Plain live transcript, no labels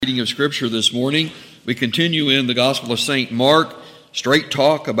reading of Scripture this morning. We continue in the Gospel of St. Mark, straight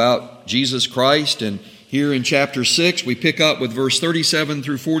talk about Jesus Christ. And here in chapter 6, we pick up with verse 37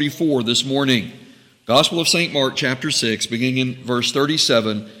 through 44 this morning. Gospel of St. Mark, chapter 6, beginning in verse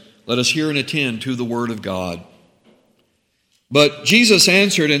 37. Let us hear and attend to the Word of God. But Jesus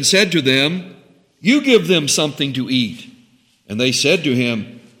answered and said to them, "You give them something to eat." And they said to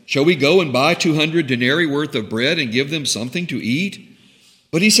him, "Shall we go and buy 200 denarii worth of bread and give them something to eat?"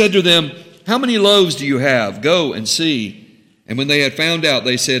 But he said to them, "How many loaves do you have? Go and see." And when they had found out,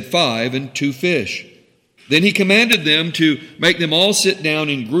 they said, 5 and 2 fish. Then he commanded them to make them all sit down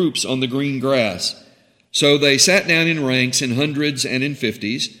in groups on the green grass. So they sat down in ranks, in hundreds and in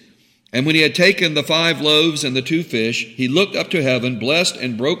 50s. And when he had taken the 5 loaves and the 2 fish, he looked up to heaven, blessed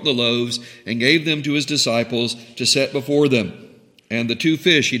and broke the loaves, and gave them to his disciples to set before them. And the 2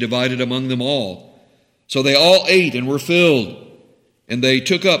 fish he divided among them all. So they all ate and were filled. And they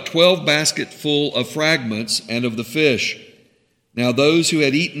took up 12 basketfuls of fragments and of the fish. Now those who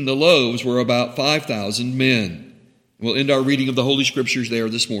had eaten the loaves were about 5,000 men. We'll end our reading of the Holy Scriptures there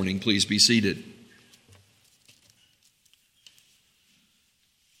this morning. Please be seated.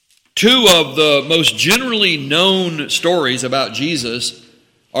 2 of the most generally known stories about Jesus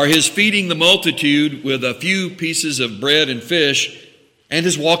are his feeding the multitude with a few pieces of bread and fish and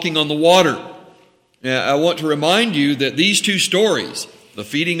his walking on the water. Now, I want to remind you that these 2 stories, the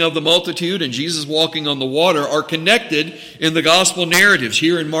feeding of the multitude and Jesus walking on the water, are connected in the gospel narratives.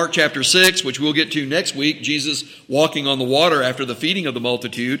 Here in Mark chapter 6, which we'll get to next week, Jesus walking on the water after the feeding of the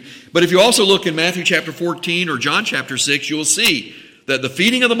multitude. But if you also look in Matthew chapter 14 or John chapter 6, you'll see that the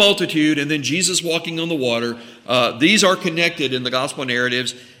feeding of the multitude and then Jesus walking on the water, these are connected in the gospel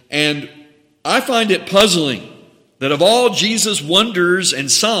narratives. And I find it puzzling that of all Jesus' wonders and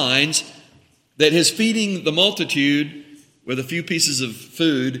signs, that his feeding the multitude with a few pieces of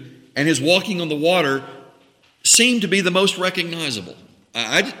food and his walking on the water seem to be the most recognizable.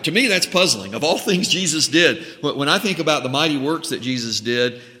 To me, that's puzzling. Of all things Jesus did, when I think about the mighty works that Jesus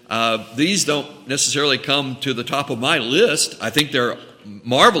did, these don't necessarily come to the top of my list. I think they're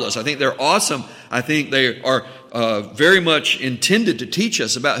marvelous. I think they're awesome. I think they are very much intended to teach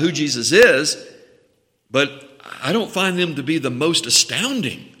us about who Jesus is, but I don't find them to be the most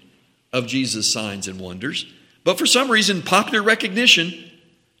astounding of Jesus' signs and wonders. But for some reason, popular recognition,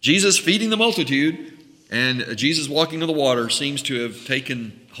 Jesus feeding the multitude and Jesus walking on the water seems to have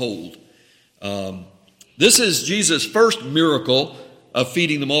taken hold. This is Jesus' first miracle of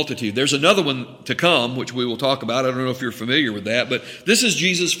feeding the multitude. There's another one to come, which we will talk about. I don't know if you're familiar with that, but this is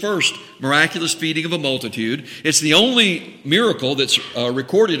Jesus' first miraculous feeding of a multitude. It's the only miracle that's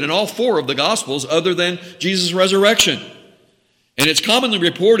recorded in all 4 of the Gospels other than Jesus' resurrection. And it's commonly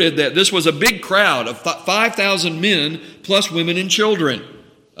reported that this was a big crowd of 5,000 men plus women and children.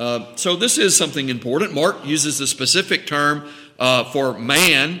 So this is something important. Mark uses the specific term for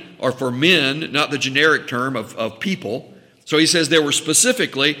man or for men, not the generic term of people. So he says there were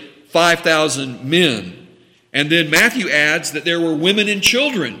specifically 5,000 men. And then Matthew adds that there were women and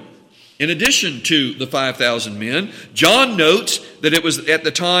children in addition to the 5,000 men. John notes that it was at the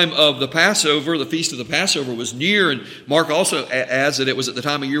time of the Passover, the feast of the Passover was near, and Mark also adds that it was at the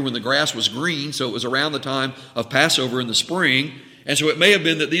time of year when the grass was green, so it was around the time of Passover in the spring. And so it may have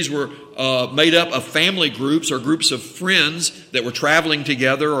been that these were made up of family groups or groups of friends that were traveling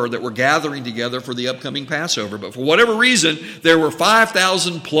together or that were gathering together for the upcoming Passover. But for whatever reason, there were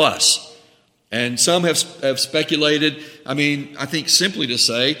 5,000 plus. And some have speculated, I think simply to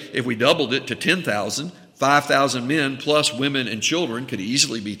say, if we doubled it to 10,000, 5,000 men plus women and children could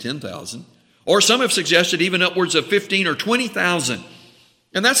easily be 10,000. Or some have suggested even upwards of 15 or 20,000.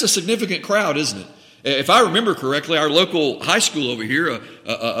 And that's a significant crowd, isn't it? If I remember correctly, our local high school over here,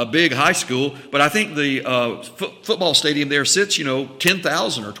 a big high school, but I think the football stadium there sits,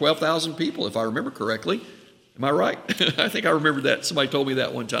 10,000 or 12,000 people, if I remember correctly. Am I right? I think I remember that. Somebody told me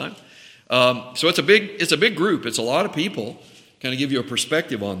that one time. So it's a big group. It's a lot of people. Kind of give you a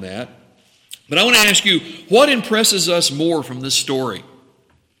perspective on that. But I want to ask you, what impresses us more from this story?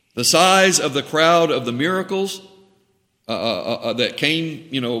 The size of the crowd of the miracles that came,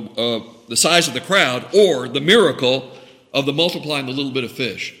 the size of the crowd, or the miracle of the multiplying the little bit of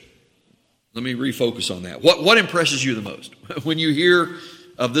fish? Let me refocus on that. What impresses you the most when you hear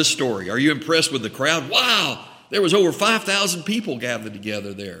of this story? Are you impressed with the crowd? Wow, there was over 5,000 people gathered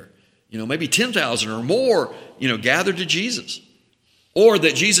together there. Maybe 10,000 or more, gathered to Jesus. Or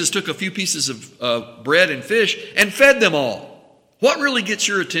that Jesus took a few pieces of bread and fish and fed them all. What really gets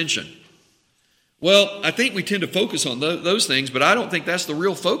your attention? Well, I think we tend to focus on those things, but I don't think that's the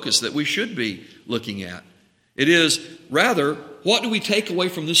real focus that we should be looking at. It is rather what do we take away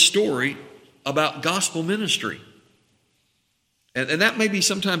from this story about gospel ministry? And that maybe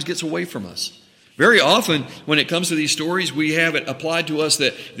sometimes gets away from us. Very often, when it comes to these stories, we have it applied to us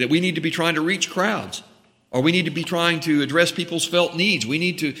that we need to be trying to reach crowds, or we need to be trying to address people's felt needs. We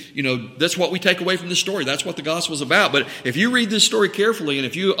need to, that's what we take away from this story. That's what the gospel is about. But if you read this story carefully, and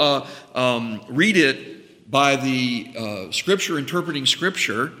if you read it by the Scripture interpreting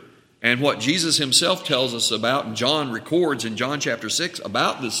Scripture, and what Jesus himself tells us about, and John records in John chapter 6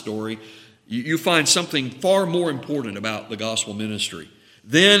 about this story, you find something far more important about the gospel ministry.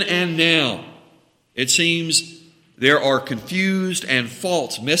 Then and now, it seems there are confused and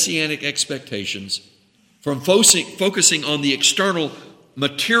false messianic expectations from focusing on the external,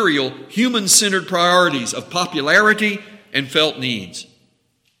 material, human-centered priorities of popularity and felt needs.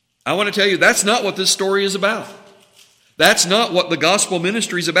 I want to tell you, that's not what this story is about. That's not what the gospel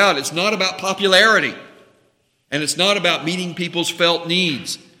ministry is about. It's not about popularity, and it's not about meeting people's felt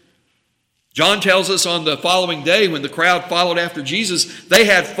needs. John tells us on the following day, when the crowd followed after Jesus, they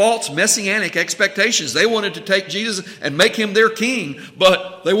had false messianic expectations. They wanted to take Jesus and make him their king,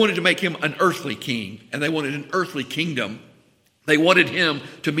 but they wanted to make him an earthly king, and they wanted an earthly kingdom. They wanted him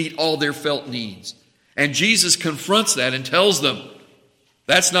to meet all their felt needs. And Jesus confronts that and tells them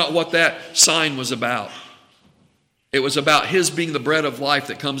that's not what that sign was about. It was about his being the bread of life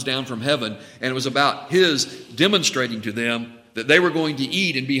that comes down from heaven, and it was about his demonstrating to them that they were going to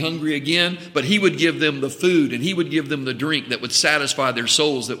eat and be hungry again, but he would give them the food and he would give them the drink that would satisfy their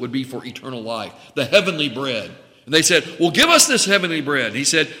souls, that would be for eternal life, the heavenly bread. And they said, well, give us this heavenly bread. And he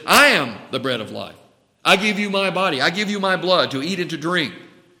said, I am the bread of life. I give you my body. I give you my blood to eat and to drink.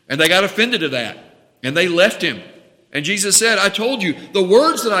 And they got offended at that, and they left him. And Jesus said, I told you, the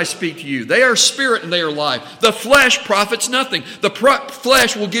words that I speak to you, they are spirit and they are life. The flesh profits nothing. The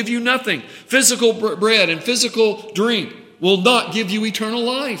flesh will give you nothing. Physical bread and physical drink will not give you eternal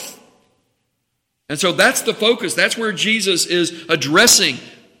life. And so that's the focus. That's where Jesus is addressing,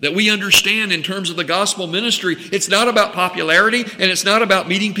 that we understand in terms of the gospel ministry. It's not about popularity, and it's not about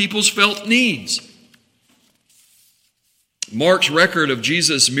meeting people's felt needs. Mark's record of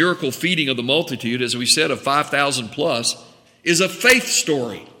Jesus' miracle feeding of the multitude, as we said, of 5,000 plus, is a faith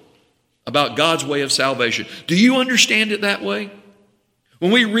story about God's way of salvation. Do you understand it that way?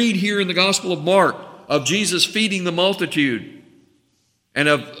 When we read here in the Gospel of Mark of Jesus feeding the multitude, and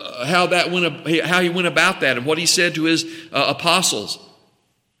of how he went about that, and what he said to his apostles,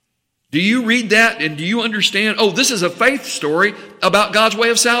 do you read that and do you understand, this is a faith story about God's way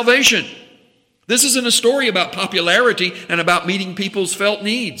of salvation? This isn't a story about popularity and about meeting people's felt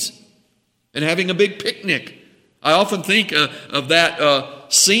needs and having a big picnic. I often think of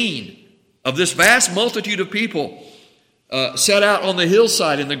that scene of this vast multitude of people set out on the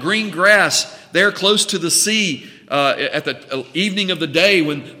hillside in the green grass there close to the sea at the evening of the day,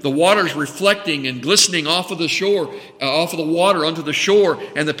 when the water's reflecting and glistening off of the shore, off of the water onto the shore,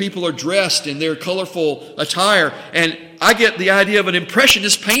 and the people are dressed in their colorful attire. And I get the idea of an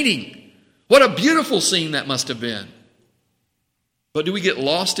impressionist painting. What a beautiful scene that must have been. But do we get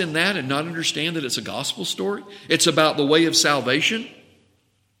lost in that and not understand that it's a gospel story? It's about the way of salvation.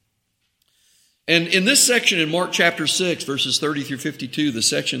 And in this section in Mark chapter 6, verses 30 through 52, the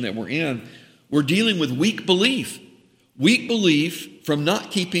section that we're in, we're dealing with weak belief. Weak belief from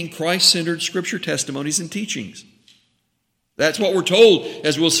not keeping Christ-centered scripture testimonies and teachings. That's what we're told,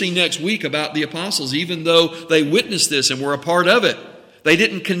 as we'll see next week, about the apostles. Even though they witnessed this and were a part of it, they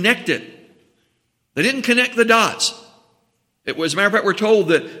didn't connect it. They didn't connect the dots. As a matter of fact, we're told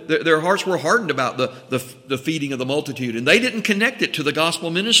that their hearts were hardened about the feeding of the multitude, and they didn't connect it to the gospel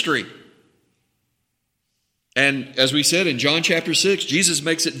ministry. And as we said in John chapter 6, Jesus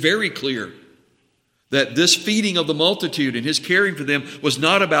makes it very clear that this feeding of the multitude and his caring for them was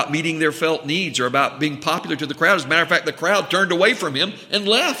not about meeting their felt needs or about being popular to the crowd. As a matter of fact, the crowd turned away from him and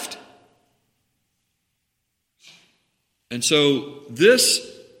left. And so this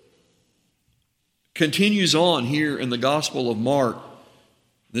continues on here in the Gospel of Mark.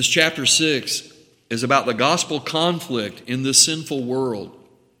 This chapter 6 is about the gospel conflict in this sinful world.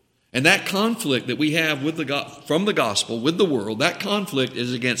 And that conflict that we have from the gospel with the world, that conflict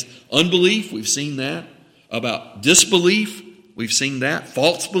is against unbelief. We've seen that. About disbelief. We've seen that.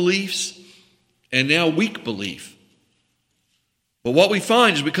 False beliefs. And now weak belief. But what we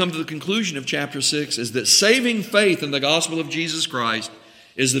find as we come to the conclusion of chapter 6 is that saving faith in the gospel of Jesus Christ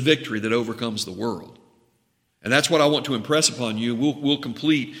is the victory that overcomes the world. And that's what I want to impress upon you. We'll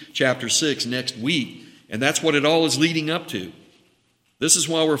complete chapter 6 next week. And that's what it all is leading up to. This is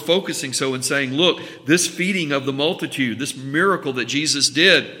why we're focusing so and saying, look, this feeding of the multitude, this miracle that Jesus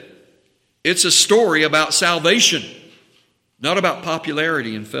did, it's a story about salvation. not about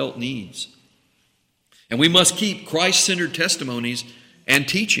popularity and felt needs. And we must keep Christ-centered testimonies and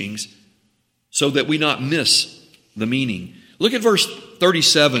teachings so that we not miss the meaning. Look at verse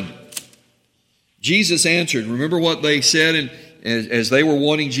 37. Jesus answered. Remember what they said as they were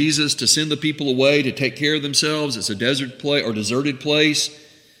wanting Jesus to send the people away to take care of themselves. It's a desert place or deserted place,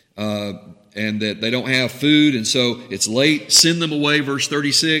 and that they don't have food, and so it's late. Send them away, verse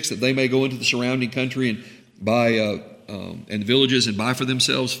 36, that they may go into the surrounding country and buy and villages and buy for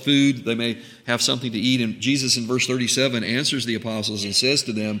themselves food. They may have something to eat. And Jesus in verse 37 answers the apostles and says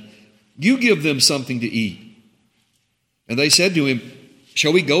to them, "You give them something to eat." And they said to him,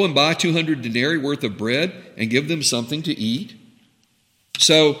 "Shall we go and buy 200 denarii worth of bread and give them something to eat?"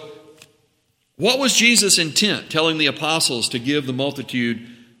 So, what was Jesus' intent telling the apostles to give the multitude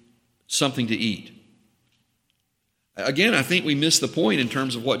something to eat? Again, I think we miss the point in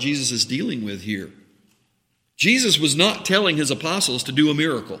terms of what Jesus is dealing with here. Jesus was not telling his apostles to do a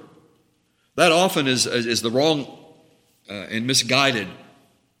miracle. That often is the wrong and misguided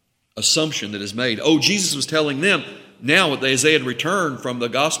assumption that is made. Oh, Jesus was telling them, now as they had returned from the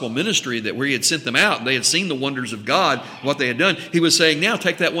gospel ministry that where he had sent them out, and they had seen the wonders of God, what they had done, he was saying, now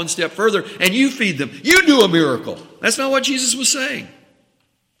take that one step further and you feed them. You do a miracle. That's not what Jesus was saying.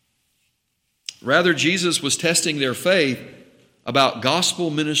 Rather, Jesus was testing their faith about gospel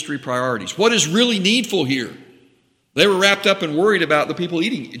ministry priorities. What is really needful here? They were wrapped up and worried about the people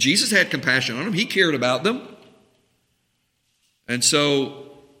eating. Jesus had compassion on them. He cared about them. And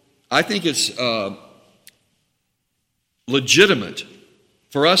so I think it's legitimate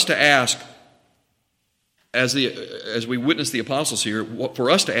for us to ask, as we witness the apostles here,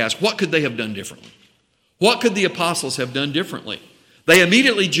 for us to ask, what could they have done differently? What could the apostles have done differently? They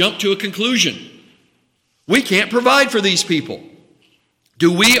immediately jump to a conclusion. We can't provide for these people.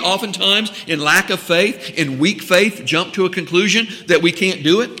 Do we oftentimes, in lack of faith, in weak faith, jump to a conclusion that we can't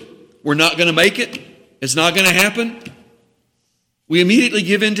do it? We're not going to make it? It's not going to happen? We immediately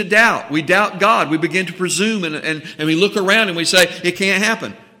give in to doubt. We doubt God. We begin to presume and we look around and we say, it can't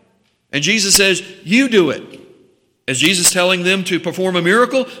happen. And Jesus says, you do it. Is Jesus telling them to perform a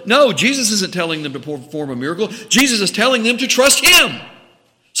miracle? No, Jesus isn't telling them to perform a miracle. Jesus is telling them to trust him.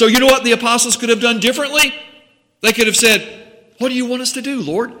 So you know what the apostles could have done differently? They could have said, what do you want us to do,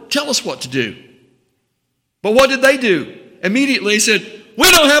 Lord? Tell us what to do. But what did they do? Immediately they said,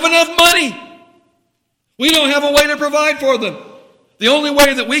 we don't have enough money. We don't have a way to provide for them. The only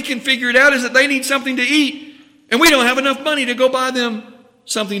way that we can figure it out is that they need something to eat, and we don't have enough money to go buy them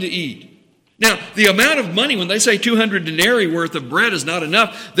something to eat. Now, the amount of money, when they say 200 denarii worth of bread is not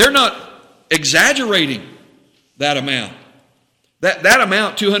enough, they're not exaggerating that amount. That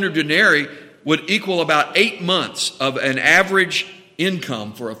amount, 200 denarii, would equal about 8 months of an average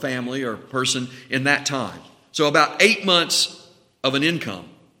income for a family or person in that time. So about 8 months of an income.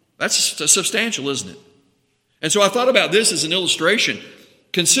 That's substantial, isn't it? And so I thought about this as an illustration.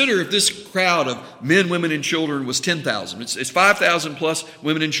 Consider if this crowd of men, women, and children was 10,000. It's 5,000 plus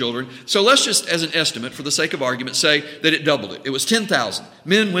women and children. So let's just, as an estimate, for the sake of argument, say that it doubled it. It was 10,000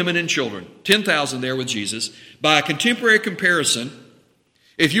 men, women, and children. 10,000 there with Jesus. By a contemporary comparison,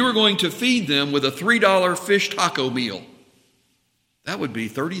 if you were going to feed them with a $3 fish taco meal, that would be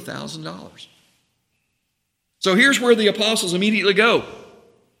 $30,000. So here's where the apostles immediately go.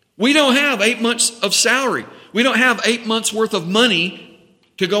 We don't have 8 months of salary. We don't have 8 months worth of money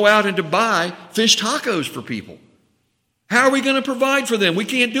to go out and to buy fish tacos for people. How are we going to provide for them? We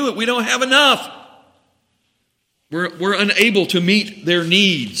can't do it. We don't have enough. We're unable to meet their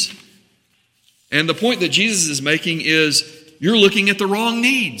needs. And the point that Jesus is making is, you're looking at the wrong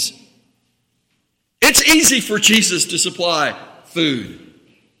needs. It's easy for Jesus to supply food.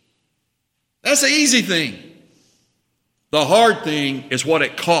 That's the easy thing. The hard thing is what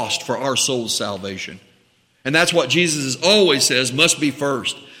it costs for our soul's salvation. And that's what Jesus always says must be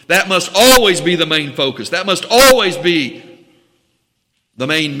first. That must always be the main focus. That must always be the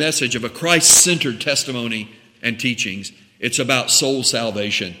main message of a Christ-centered testimony and teachings. It's about soul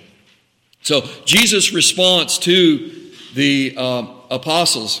salvation. So Jesus' response to the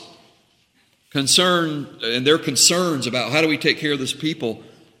apostles' concern and their concerns about how do we take care of this people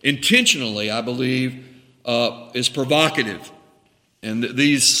intentionally, I believe, is provocative. And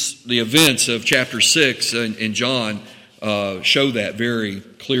the events of chapter 6 in John show that very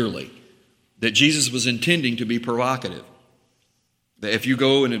clearly, that Jesus was intending to be provocative. That if you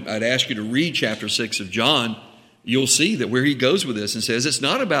go, and I'd ask you to read chapter 6 of John, you'll see that where he goes with this and says it's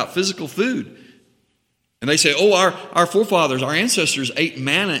not about physical food. And they say, our forefathers, our ancestors ate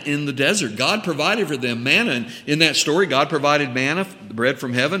manna in the desert. God provided for them manna. And in that story, God provided manna, bread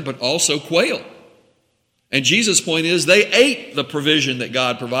from heaven, but also quail. And Jesus' point is they ate the provision that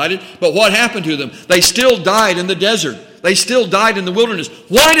God provided, but what happened to them? They still died in the desert. They still died in the wilderness.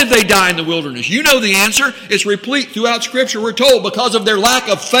 Why did they die in the wilderness? You know the answer. It's replete throughout Scripture, we're told, because of their lack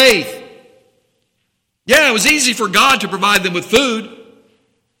of faith. Yeah, it was easy for God to provide them with food,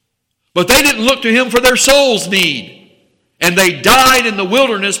 but they didn't look to Him for their soul's need. And they died in the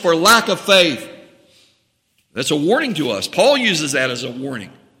wilderness for lack of faith. That's a warning to us. Paul uses that as a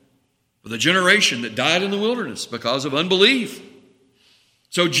warning for the generation that died in the wilderness because of unbelief.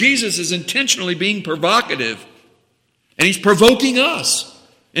 So Jesus is intentionally being provocative, and He's provoking us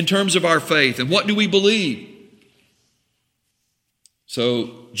in terms of our faith. And what do we believe?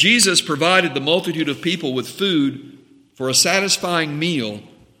 So Jesus provided the multitude of people with food for a satisfying meal.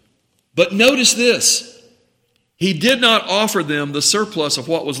 But notice this. He did not offer them the surplus of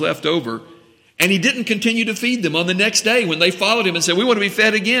what was left over, and He didn't continue to feed them on the next day when they followed Him and said, we want to be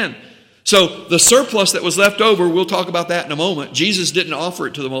fed again. So the surplus that was left over, we'll talk about that in a moment. Jesus didn't offer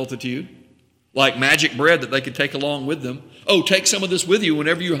it to the multitude like magic bread that they could take along with them. Oh, take some of this with you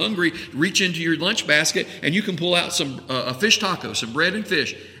whenever you're hungry. Reach into your lunch basket and you can pull out some a fish taco, some bread and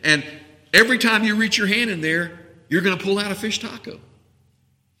fish. And every time you reach your hand in there, you're going to pull out a fish taco.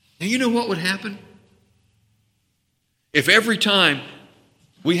 And you know what would happen? If every time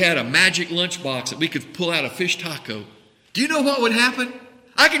we had a magic lunchbox that we could pull out a fish taco, do you know what would happen?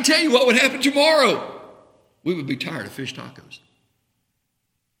 I can tell you what would happen tomorrow. We would be tired of fish tacos.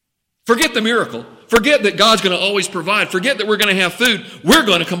 Forget the miracle. Forget that God's going to always provide. Forget that we're going to have food. We're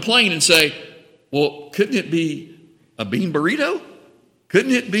going to complain and say, well, couldn't it be a bean burrito?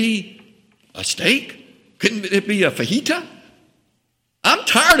 Couldn't it be a steak? Couldn't it be a fajita? I'm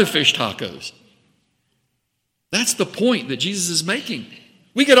tired of fish tacos. That's the point that Jesus is making.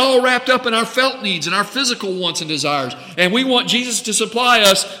 We get all wrapped up in our felt needs and our physical wants and desires, and we want Jesus to supply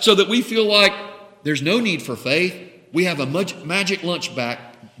us so that we feel like there's no need for faith. We have a magic lunch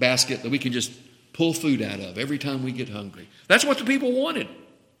basket that we can just pull food out of every time we get hungry. That's what the people wanted.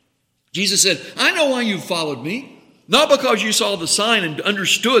 Jesus said, I know why you followed me. Not because you saw the sign and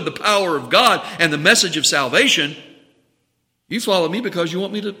understood the power of God and the message of salvation. You followed me because you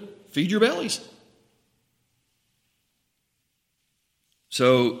want me to feed your bellies.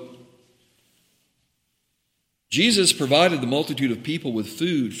 So, Jesus provided the multitude of people with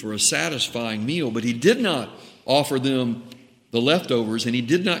food for a satisfying meal, but He did not offer them the leftovers, and He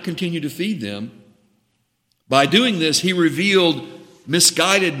did not continue to feed them. By doing this, He revealed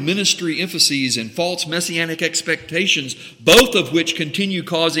misguided ministry emphases and false messianic expectations, both of which continue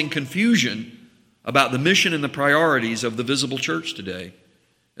causing confusion about the mission and the priorities of the visible church today.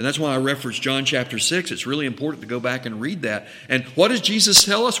 And that's why I referenced John chapter 6. It's really important to go back and read that. And what does Jesus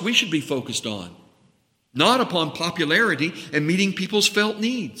tell us we should be focused on? Not upon popularity and meeting people's felt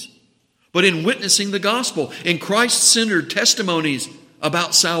needs, but in witnessing the gospel, in Christ-centered testimonies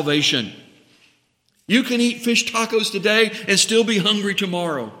about salvation. You can eat fish tacos today and still be hungry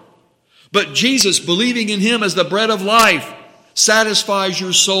tomorrow. But Jesus, believing in Him as the bread of life, satisfies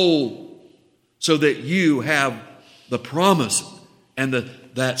your soul so that you have the promise and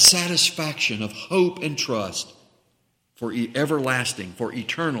that satisfaction of hope and trust for everlasting, for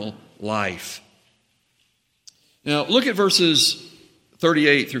eternal life. Now, look at verses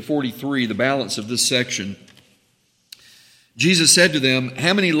 38 through 43, the balance of this section. Jesus said to them,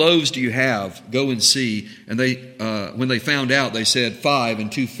 how many loaves do you have? Go and see. And when they found out, they said, 5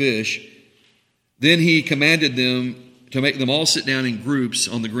 and 2 fish. Then He commanded them to make them all sit down in groups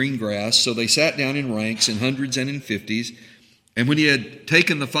on the green grass. So they sat down in ranks, in hundreds and in 50s. And when He had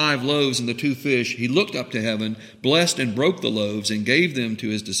taken the 5 loaves and the 2 fish, He looked up to heaven, blessed and broke the loaves, and gave them to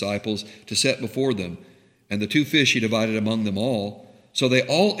His disciples to set before them. And the 2 fish He divided among them all. So they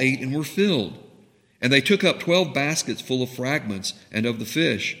all ate and were filled. And they took up 12 baskets full of fragments and of the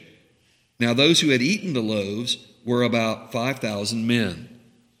fish. Now those who had eaten the loaves were about 5,000 men.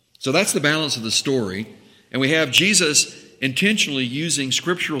 So that's the balance of the story. And we have Jesus intentionally using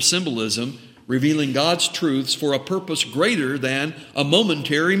scriptural symbolism, revealing God's truths for a purpose greater than a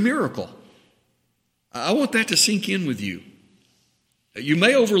momentary miracle. I want that to sink in with you. You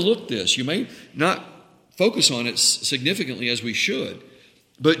may overlook this. You may not focus on it significantly as we should.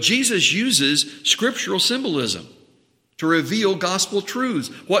 But Jesus uses scriptural symbolism to reveal gospel truths.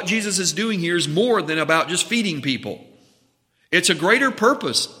 What Jesus is doing here is more than about just feeding people. It's a greater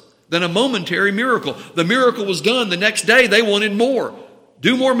purpose than a momentary miracle. The miracle was done. The next day they wanted more.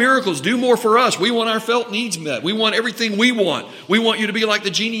 Do more miracles. Do more for us. We want our felt needs met. We want everything we want. We want you to be like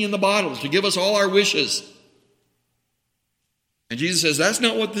the genie in the bottle, to give us all our wishes. And Jesus says, that's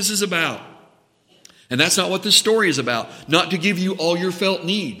not what this is about. And that's not what this story is about. Not to give you all your felt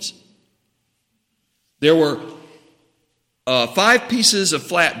needs. There were 5 pieces of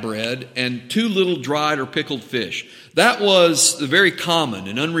flatbread and 2 little dried or pickled fish. That was the very common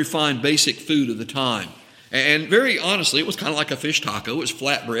and unrefined basic food of the time. And very honestly, it was kind of like a fish taco. It was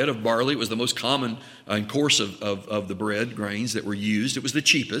flatbread of barley. It was the most common and coarse of the bread grains that were used. It was the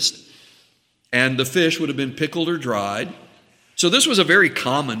cheapest. And the fish would have been pickled or dried. So this was a very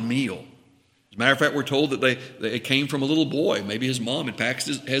common meal. As a matter of fact, we're told that it came from a little boy. Maybe his mom had packed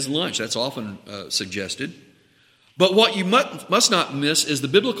his lunch. That's often suggested. But what you must not miss is the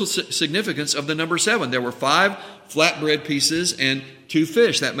biblical significance of the number 7. There were 5 flatbread pieces and 2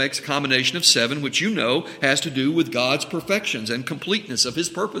 fish. That makes a combination of 7, which you know has to do with God's perfections and completeness of His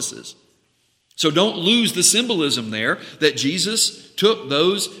purposes. So don't lose the symbolism there that Jesus took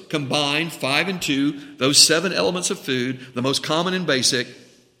those combined 5 and 2, those 7 elements of food, the most common and basic,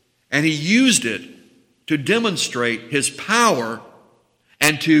 and He used it to demonstrate His power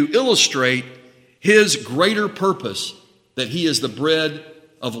and to illustrate His greater purpose, that He is the bread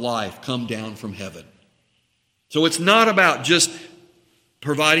of life come down from heaven. So it's not about just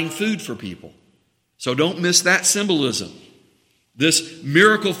providing food for people. So don't miss that symbolism. This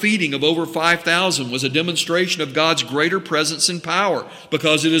miracle feeding of over 5,000 was a demonstration of God's greater presence and power,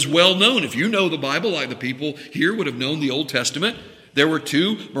 because it is well known. If you know the Bible like the people here would have known the Old Testament, there were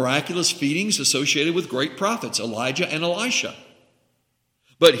 2 miraculous feedings associated with great prophets, Elijah and Elisha.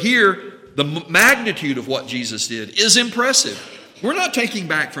 But here, the magnitude of what Jesus did is impressive. We're not taking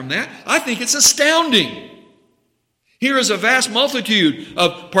back from that. I think it's astounding. Here is a vast multitude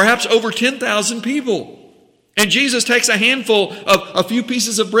of perhaps over 10,000 people. And Jesus takes a handful of a few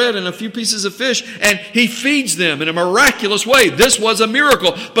pieces of bread and a few pieces of fish, and He feeds them in a miraculous way. This was a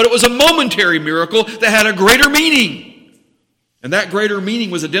miracle, but it was a momentary miracle that had a greater meaning. And that greater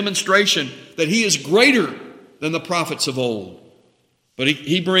meaning was a demonstration that He is greater than the prophets of old. But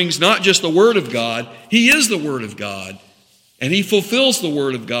he brings not just the Word of God, He is the Word of God, and He fulfills the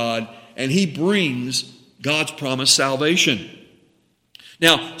Word of God, and He brings God's promised salvation.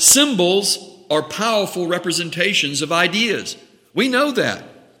 Now, symbols are powerful representations of ideas. We know that.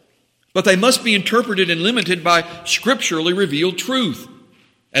 But they must be interpreted and limited by scripturally revealed truth,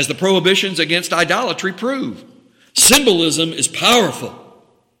 as the prohibitions against idolatry prove. Symbolism is powerful.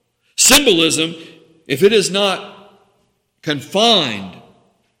 Symbolism, if it is not confined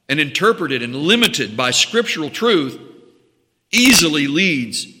and interpreted and limited by scriptural truth, easily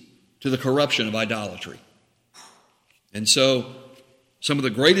leads to the corruption of idolatry. And so, some of the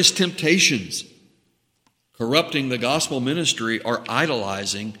greatest temptations corrupting the gospel ministry are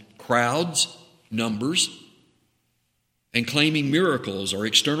idolizing crowds, numbers, and claiming miracles or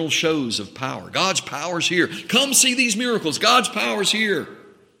external shows of power. God's power's here. Come see these miracles. God's power's here.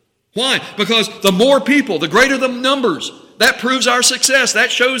 Why? Because the more people, the greater the numbers. That proves our success.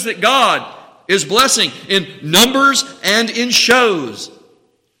 That shows that God is blessing in numbers and in shows.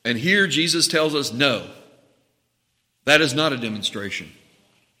 And here Jesus tells us, no, that is not a demonstration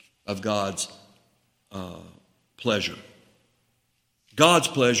of God's pleasure. God's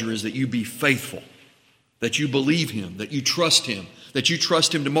pleasure is that you be faithful, that you believe Him, that you trust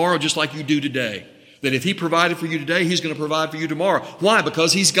Him tomorrow just like you do today. That if He provided for you today, He's going to provide for you tomorrow. Why?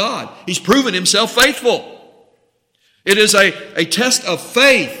 Because He's God. He's proven Himself faithful. It is a test of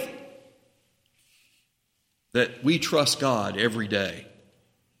faith that we trust God every day.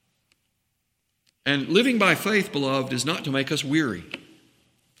 And living by faith, beloved, is not to make us weary.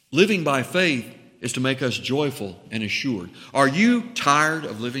 Living by faith is to make us joyful and assured. Are you tired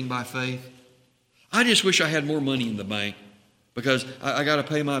of living by faith? I just wish I had more money in the bank, because I got to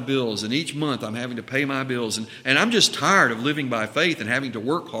pay my bills, and each month I'm having to pay my bills. And I'm just tired of living by faith and having to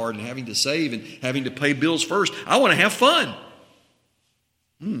work hard and having to save and having to pay bills first. I want to have fun.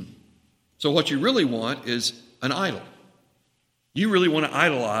 So what you really want is an idol. You really want to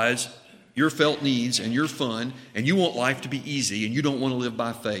idolize your felt needs and your fun, and you want life to be easy, and you don't want to live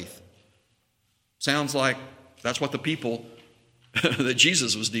by faith. Sounds like that's what the people that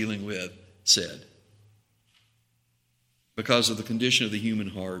Jesus was dealing with said, because of the condition of the human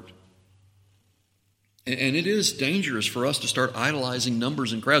heart. And it is dangerous for us to start idolizing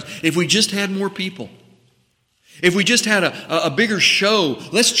numbers and crowds. If we just had more people, if we just had a bigger show,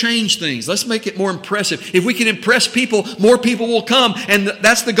 let's change things. Let's make it more impressive. If we can impress people, more people will come. And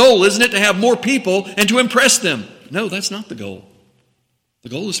that's the goal, isn't it? To have more people and to impress them. No, that's not the goal. The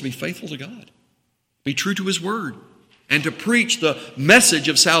goal is to be faithful to God, be true to His Word, and to preach the message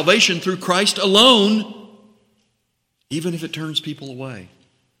of salvation through Christ alone, even if it turns people away,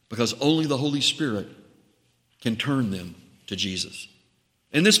 because only the Holy Spirit can turn them to Jesus.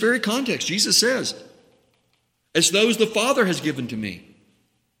 In this very context, Jesus says, "It's those the Father has given to me.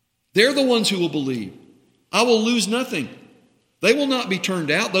 They're the ones who will believe. I will lose nothing. They will not be turned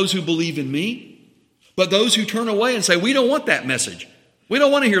out, those who believe in me. But those who turn away and say, we don't want that message. We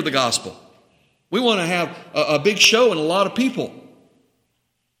don't want to hear the gospel. We want to have a big show and a lot of people.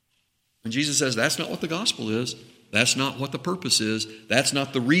 And Jesus says, that's not what the gospel is. That's not what the purpose is. That's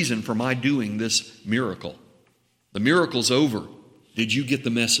not the reason for my doing this miracle. The miracle's over. Did you get the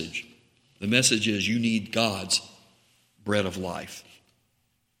message? The message is you need God's bread of life.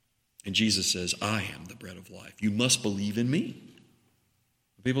 And Jesus says, I am the bread of life. You must believe in me.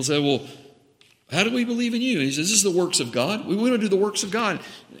 People say, well, how do we believe in you? And he says, this is the works of God. We want to do the works of God.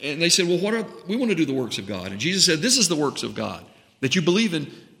 And they said, well, we want to do the works of God. And Jesus said, this is the works of God, that you believe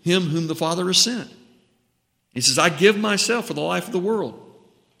in him whom the Father has sent. He says, I give myself for the life of the world.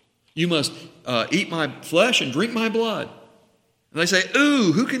 You must eat my flesh and drink my blood. And they say,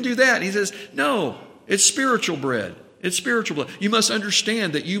 ooh, who can do that? And he says, no, it's spiritual bread. It's spiritual blood. You must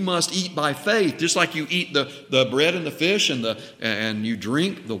understand that you must eat by faith, just like you eat the bread and the fish and you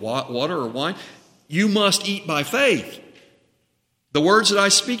drink the water or wine. You must eat by faith. The words that I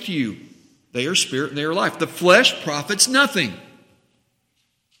speak to you, they are spirit and they are life. The flesh profits nothing.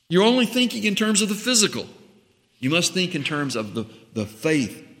 You're only thinking in terms of the physical. You must think in terms of the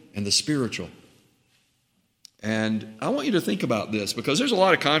faith and the spiritual. And I want you to think about this, because there's a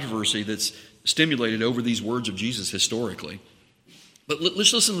lot of controversy that's stimulated over these words of Jesus historically. But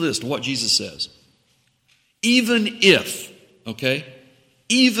let's listen to this, to what Jesus says. Even if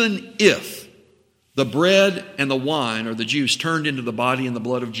the bread and the wine or the juice turned into the body and the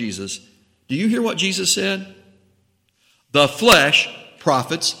blood of Jesus, do you hear what Jesus said? The flesh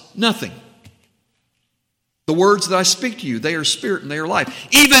profits nothing. The words that I speak to you, they are spirit and they are life.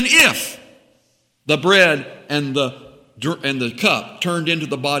 Even if the bread and the cup turned into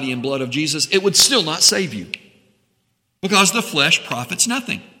the body and blood of Jesus, it would still not save you, because the flesh profits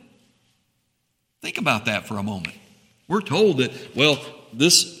nothing. Think about that for a moment. We're told that, well,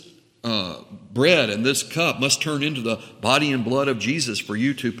 this bread and this cup must turn into the body and blood of Jesus for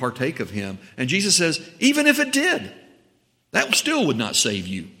you to partake of him. And Jesus says, even if it did, that still would not save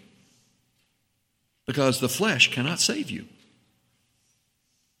you, because the flesh cannot save you.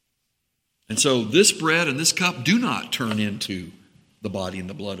 And so this bread and this cup do not turn into the body and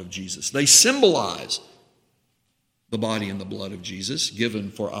the blood of Jesus. They symbolize the body and the blood of Jesus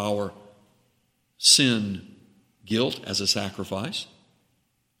given for our sin guilt as a sacrifice.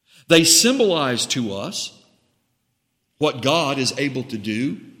 They symbolize to us what God is able to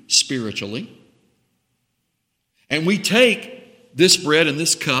do spiritually. And we take this bread and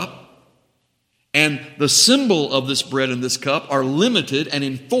this cup, and the symbol of this bread and this cup are limited and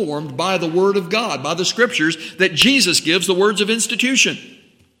informed by the Word of God, by the Scriptures that Jesus gives the words of institution.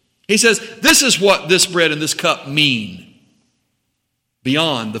 He says, this is what this bread and this cup mean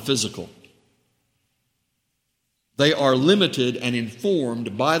beyond the physical. They are limited and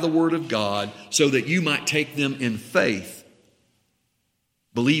informed by the Word of God so that you might take them in faith,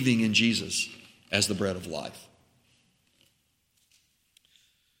 believing in Jesus as the bread of life.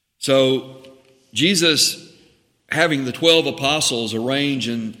 So, Jesus, having the 12 apostles arrange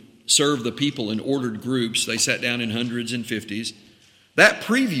and serve the people in ordered groups, they sat down in hundreds and fifties. That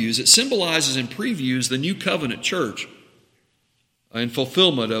it symbolizes and previews the new covenant church in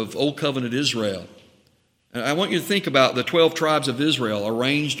fulfillment of Old Covenant Israel. And I want you to think about the 12 tribes of Israel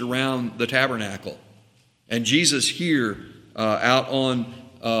arranged around the tabernacle. And Jesus here out on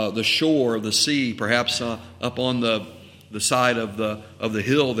the shore of the sea, perhaps up on the side of the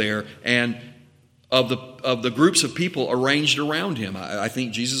hill there, and of the groups of people arranged around him. I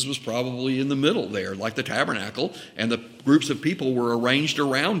think Jesus was probably in the middle there, like the tabernacle, and the groups of people were arranged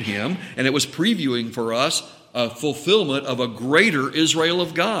around him, and it was previewing for us a fulfillment of a greater Israel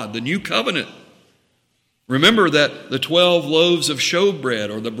of God, the new covenant. Remember that the 12 loaves of showbread,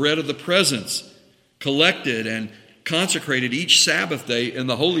 or the bread of the presence, collected and consecrated each Sabbath day in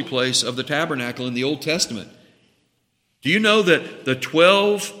the holy place of the tabernacle in the Old Testament. Do you know that the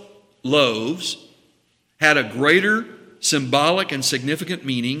 12 loaves had a greater symbolic and significant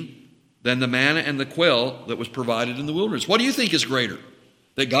meaning than the manna and the quail that was provided in the wilderness? What do you think is greater?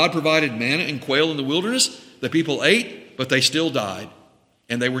 That God provided manna and quail in the wilderness, the people ate, but they still died,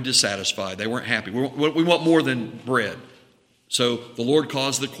 and they were dissatisfied. They weren't happy. We want more than bread. So the Lord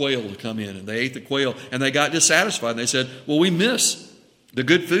caused the quail to come in, and they ate the quail, and they got dissatisfied. And they said, well, we miss the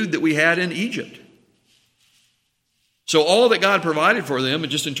good food that we had in Egypt. So all that God provided for them,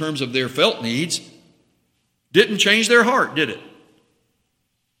 and just in terms of their felt needs, didn't change their heart, did it?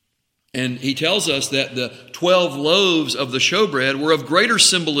 And he tells us that the 12 loaves of the showbread were of greater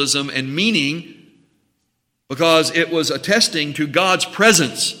symbolism and meaning because it was attesting to God's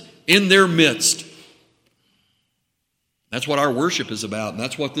presence in their midst. That's what our worship is about, and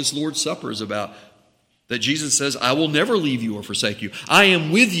that's what this Lord's Supper is about. That Jesus says, I will never leave you or forsake you. I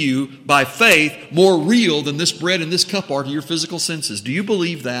am with you by faith, more real than this bread and this cup are to your physical senses. Do you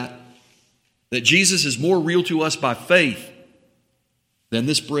believe that? That Jesus is more real to us by faith than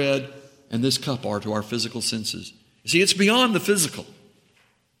this bread and this cup are to our physical senses. You see, it's beyond the physical.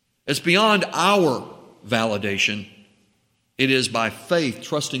 It's beyond our validation. It is by faith,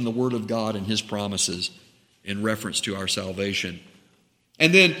 trusting the Word of God and His promises in reference to our salvation.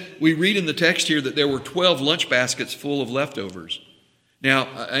 And then we read in the text here that there were 12 lunch baskets full of leftovers. Now,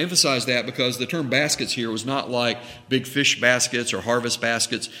 I emphasize that because the term baskets here was not like big fish baskets or harvest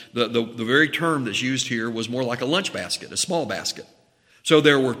baskets. The very term that's used here was more like a lunch basket, a small basket. So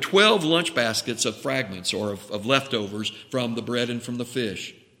there were 12 lunch baskets of fragments or of leftovers from the bread and from the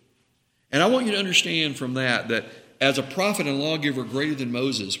fish. And I want you to understand from that as a prophet and lawgiver greater than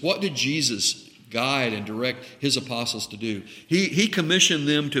Moses, what did Jesus guide and direct His apostles to do? He commissioned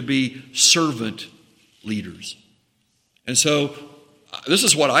them to be servant leaders. And so this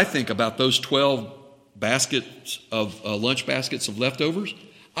is what I think about those 12 baskets of lunch baskets of leftovers.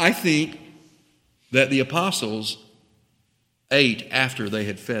 I think that the apostles ate after they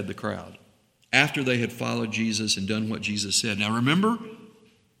had fed the crowd, after they had followed Jesus and done what Jesus said. Now remember,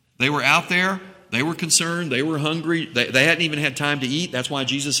 they were out there. They were concerned. They were hungry. They hadn't even had time to eat. That's why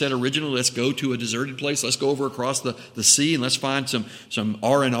Jesus said originally, let's go to a deserted place. Let's go over across the sea and let's find some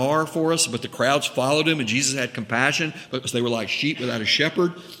R&R for us. But the crowds followed Him, and Jesus had compassion because they were like sheep without a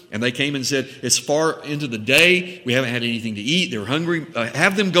shepherd. And they came and said, it's far into the day. We haven't had anything to eat. They're hungry.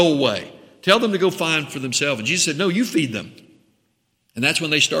 Have them go away. Tell them to go find for themselves. And Jesus said, no, you feed them. And that's when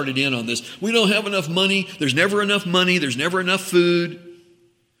they started in on this. We don't have enough money. There's never enough money. There's never enough food.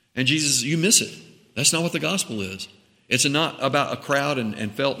 And Jesus, you miss it. That's not what the gospel is. It's not about a crowd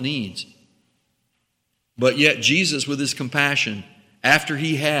and felt needs. But yet Jesus, with His compassion, after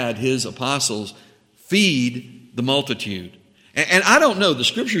He had His apostles feed the multitude. And I don't know, the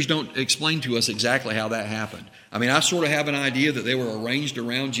Scriptures don't explain to us exactly how that happened. I mean, I sort of have an idea that they were arranged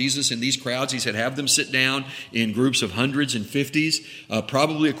around Jesus in these crowds. He said, have them sit down in groups of hundreds and fifties,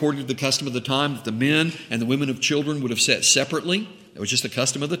 probably according to the custom of the time that the men and the women of children would have sat separately. It was just the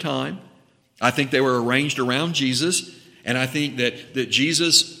custom of the time. I think they were arranged around Jesus, and I think that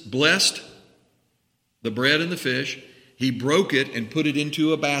Jesus blessed the bread and the fish. He broke it and put it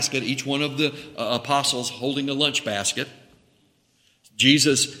into a basket, each one of the apostles holding a lunch basket.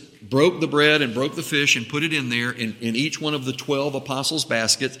 Jesus broke the bread and broke the fish and put it in there in each one of the 12 apostles'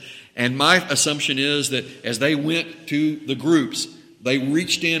 baskets. And my assumption is that as they went to the groups, they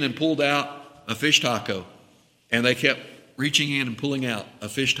reached in and pulled out a fish taco, and they kept reaching in and pulling out a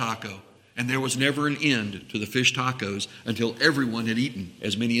fish taco. And there was never an end to the fish tacos until everyone had eaten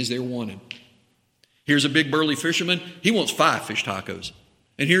as many as they wanted. Here's a big burly fisherman. He wants 5 fish tacos.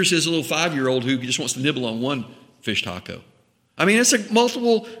 And here's his little 5-year-old who just wants to nibble on 1 fish taco. I mean, it's a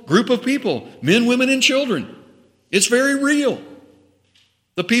multiple group of people, men, women, and children. It's very real.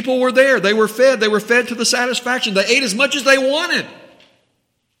 The people were there. They were fed. They were fed to the satisfaction. They ate as much as they wanted.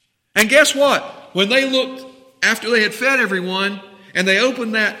 And guess what? When they looked after they had fed everyone and they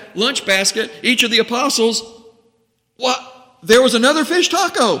opened that lunch basket, each of the apostles, there was another fish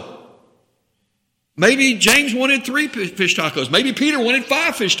taco. Maybe James wanted 3 fish tacos. Maybe Peter wanted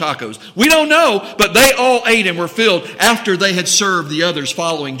 5 fish tacos. We don't know, but they all ate and were filled after they had served the others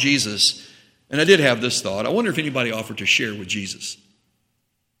following Jesus. And I did have this thought. I wonder if anybody offered to share with Jesus.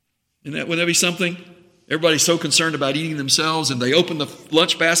 Would that be something? Everybody's so concerned about eating themselves, and they open the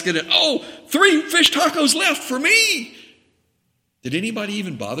lunch basket and, 3 fish tacos left for me. Did anybody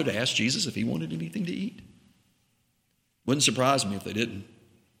even bother to ask Jesus if He wanted anything to eat? Wouldn't surprise me if they didn't.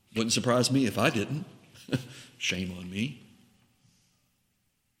 Wouldn't surprise me if I didn't. Shame on me.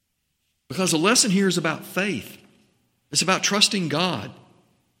 Because the lesson here is about faith. It's about trusting God.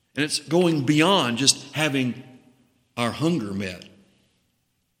 And it's going beyond just having our hunger met.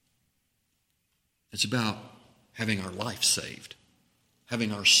 It's about having our life saved,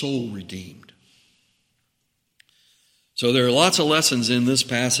 having our soul redeemed. So there are lots of lessons in this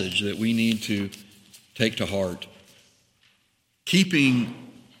passage that we need to take to heart. Keeping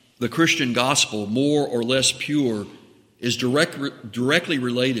the Christian gospel more or less pure is directly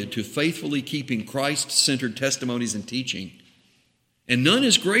related to faithfully keeping Christ-centered testimonies and teaching. And none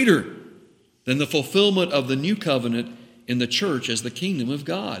is greater than the fulfillment of the new covenant in the church as the kingdom of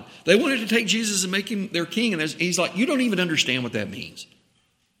God. They wanted to take Jesus and make Him their king, and He's like, you don't even understand what that means.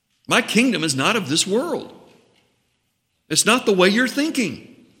 My kingdom is not of this world. It's not the way you're thinking.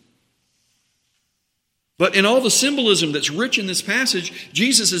 But in all the symbolism that's rich in this passage,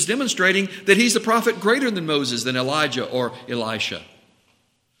 Jesus is demonstrating that he's the prophet greater than Moses, than Elijah or Elisha.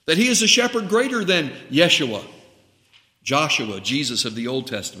 That he is a shepherd greater than Yeshua, Joshua, Jesus of the Old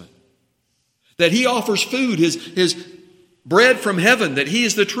Testament. That he offers food, his bread from heaven, that he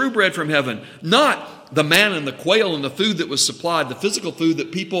is the true bread from heaven. Not the manna and the quail and the food that was supplied, the physical food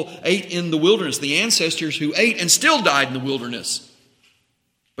that people ate in the wilderness, the ancestors who ate and still died in the wilderness.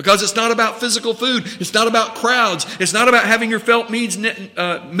 Because it's not about physical food. It's not about crowds. It's not about having your felt needs met.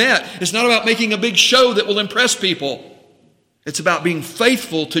 It's not about making a big show that will impress people. It's about being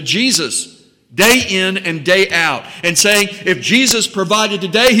faithful to Jesus day in and day out and saying, if Jesus provided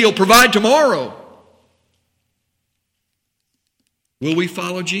today, he'll provide tomorrow. Will we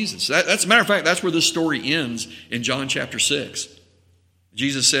follow Jesus? That's a matter of fact, that's where this story ends in John chapter 6.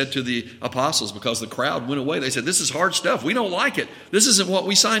 Jesus said to the apostles, because the crowd went away, they said, this is hard stuff. We don't like it. This isn't what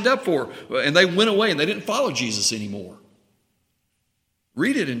we signed up for. And they went away and they didn't follow Jesus anymore.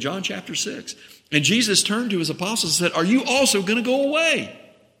 Read it in John chapter 6. And Jesus turned to his apostles and said, are you also going to go away?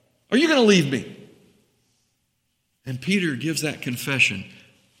 Are you going to leave me? And Peter gives that confession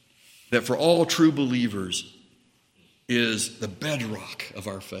that for all true believers is the bedrock of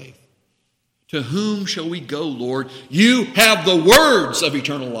our faith. To whom shall we go, Lord? You have the words of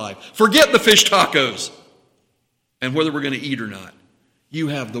eternal life. Forget the fish tacos and whether we're going to eat or not. You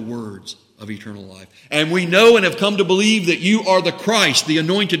have the words of eternal life. And we know and have come to believe that you are the Christ, the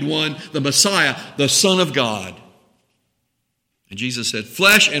anointed one, the Messiah, the Son of God. And Jesus said,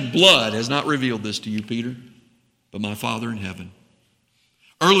 flesh and blood has not revealed this to you, Peter, but my Father in heaven.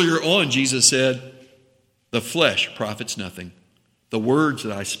 Earlier on, Jesus said, the flesh profits nothing. The words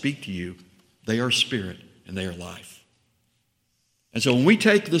that I speak to you, they are spirit and they are life. And so when we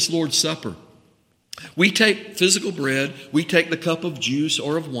take this Lord's Supper, we take physical bread, we take the cup of juice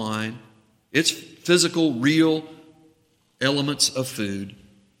or of wine. It's physical, real elements of food,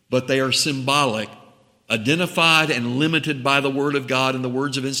 but they are symbolic, identified and limited by the Word of God and the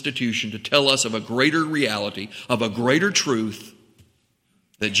words of institution to tell us of a greater reality, of a greater truth,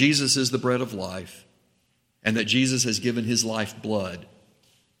 that Jesus is the bread of life and that Jesus has given his life blood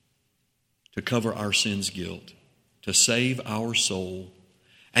to cover our sin's guilt, to save our soul.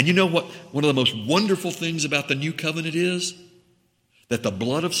 And you know what one of the most wonderful things about the new covenant is? That the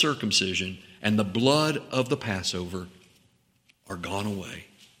blood of circumcision and the blood of the Passover are gone away.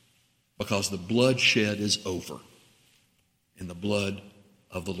 Because the blood shed is over in the blood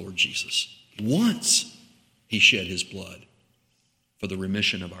of the Lord Jesus. Once he shed his blood for the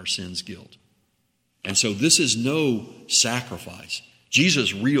remission of our sin's guilt. And so this is no sacrifice.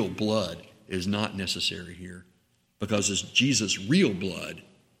 Jesus' real blood is not necessary here because Jesus' real blood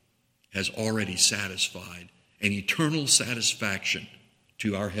has already satisfied an eternal satisfaction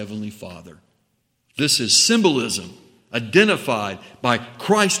to our Heavenly Father. This is symbolism identified by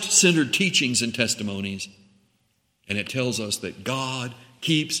Christ-centered teachings and testimonies, and it tells us that God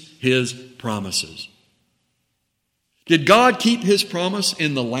keeps his promises. Did God keep his promise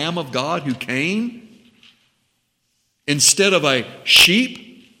in the Lamb of God who came? Instead of a sheep,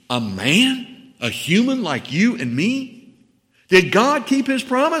 a man, a human like you and me? Did God keep his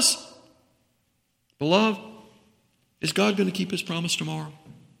promise? Beloved, is God going to keep his promise tomorrow?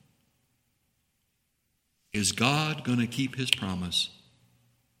 Is God going to keep his promise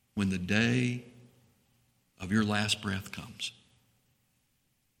when the day of your last breath comes?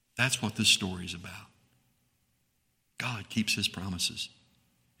 That's what this story is about. God keeps his promises,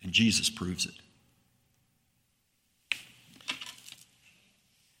 and Jesus proves it.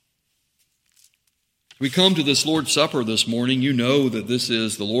 We come to this Lord's Supper this morning. You know that this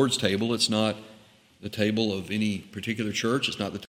is the Lord's table. It's not the table of any particular church. It's not the